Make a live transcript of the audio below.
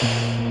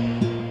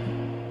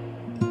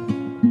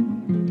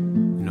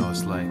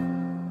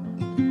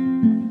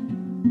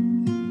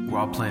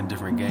playing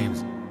different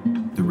games.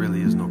 There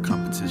really is no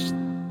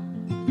competition.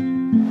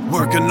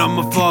 Working on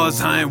my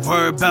flaws, I ain't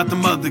worried about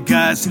them other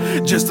guys.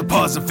 Just a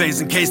pause and phase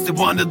in case they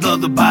wanted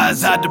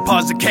lullabies. I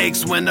deposit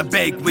cakes when I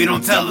bake, we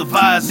don't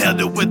televise.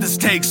 Nailed it with the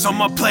stakes on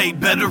my plate,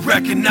 better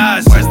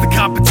recognize. Where's the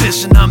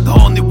competition? I'm the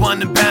only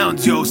one in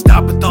bounds. Yo,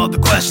 stop with all the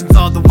questions,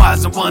 all the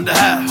whys and wonder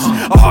hows.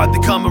 I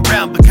hardly come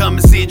around, but come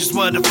and see just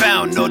what I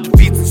found. No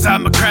defeats inside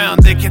my crown,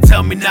 they can't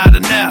tell me not a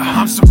now.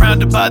 I'm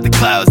surrounded by the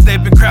clouds,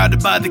 they've been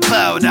crowded by the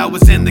cloud. I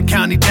was in the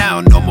county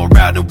down, no more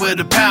routing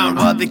with a pound.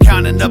 While they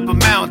counting up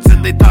amounts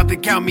and they thought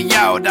they'd count me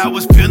out. I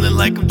was feeling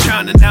like I'm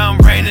drowning, now I'm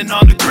raining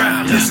on the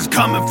ground. This is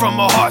coming from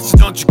my heart, so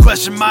don't you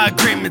question my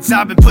agreements.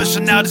 I've been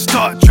pushing out a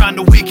start, trying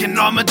to weaken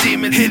all my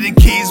demons. Hitting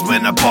keys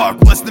when I park,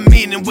 what's the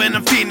meaning when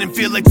I'm feeling?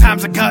 Feel like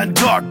times have gotten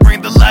dark,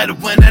 bring the light up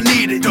when I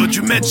need it. Don't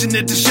you mention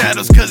it to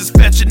shadows, cause it's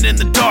fetching in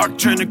the dark.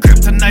 Turning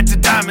kryptonite to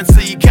diamonds,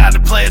 so you gotta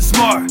play it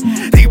smart.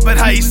 Think about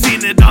how you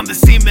seen it on the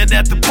cement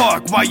at the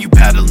park, while you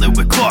paddling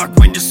with Clark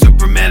when you're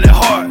Superman at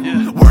heart.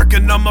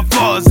 Working on my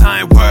flaws,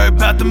 I ain't worried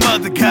about them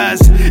other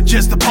guys.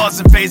 Just a pause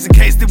and phase in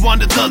case they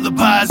wanted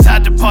lullabies. I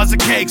deposit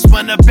cakes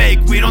when I bake,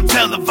 we don't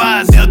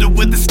televise. Nailed it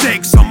with the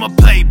stakes on my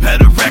plate,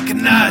 better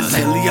recognize.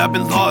 Lately I've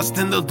been lost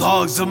in the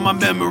logs of my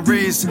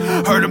memories.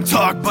 Heard them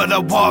talk, but I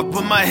walk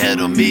with my head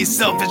on me.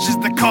 Selfish is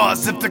the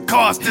cause, if the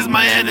cost is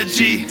my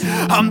energy.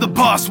 I'm the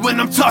boss when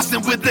I'm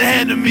tossing with the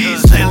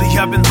enemies. Lately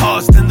I've been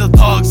lost in the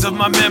logs of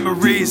my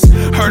memories.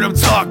 Heard them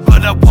talk,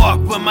 but I walk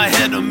with my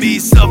head on me.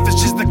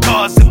 Selfish is the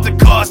cause, if the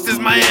cost is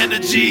my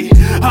energy.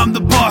 I'm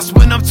the boss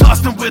when I'm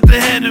tossing with the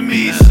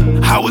enemies.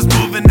 I was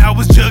moving, I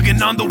was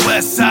jugging on the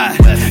west side.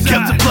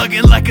 Kept it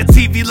plugging like a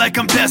TV, like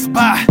I'm Best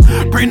Buy.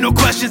 Bring no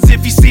questions,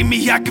 if you see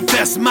me, I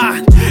confess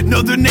mine.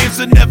 Know their names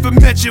are never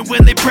mentioned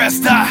when they press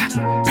die.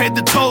 Paid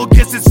the toll,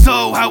 guess it's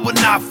so, I would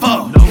not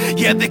fall.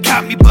 Yeah, they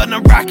caught me, but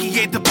I'm rocky,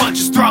 ain't the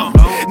punches thrown.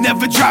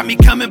 Never drop me,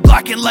 coming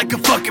blocking like a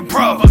fucking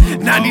pro.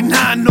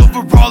 99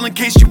 overall, in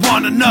case you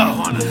wanna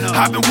know.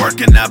 I've been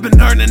working, I've been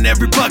earning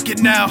every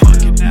bucket now.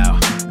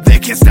 They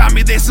can't stop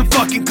me, they some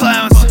fucking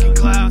clowns.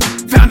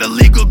 Found a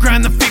legal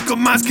grind, the fecal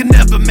minds can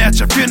never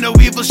match. I fear no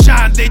evil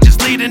shine, they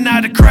just leading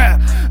out of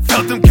crap.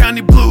 Felt them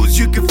county blues,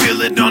 you can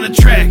feel it on the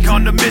track.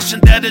 On the mission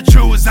that it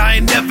true is, I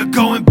ain't never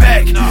going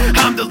back.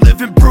 I'm the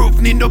living proof,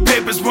 need no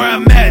papers where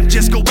I'm at.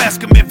 Just go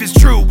ask them if it's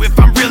true, if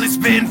I'm really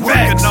spitting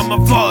facts. Working on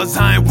my flaws,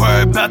 I ain't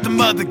worried about them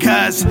other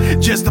guys.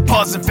 Just a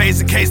pause and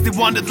phase in case they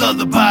wanted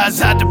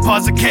lullabies. I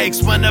deposit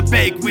cakes when I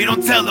bake, we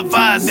don't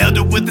televise. Nailed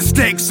it with the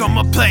stakes on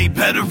my plate,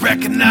 better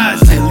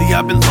recognize. Lately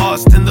I've been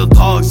lost in the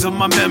logs of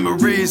my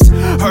memories.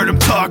 Heard them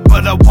talk,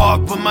 but I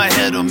walk with my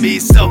head on me.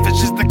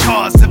 Selfish is the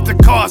cause, if the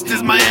cost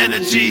is my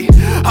energy.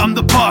 I'm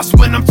the boss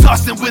when I'm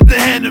tossing with the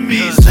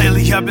enemies.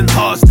 Lately I've been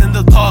lost in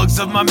the logs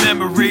of my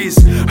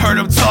memories. Heard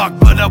them talk,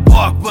 but I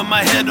walk with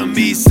my head on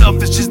me.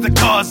 Selfish is the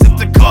cause, if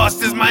the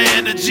cost is my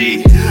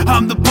energy.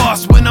 I'm the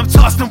boss when I'm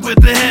tossing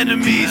with the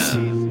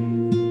enemies.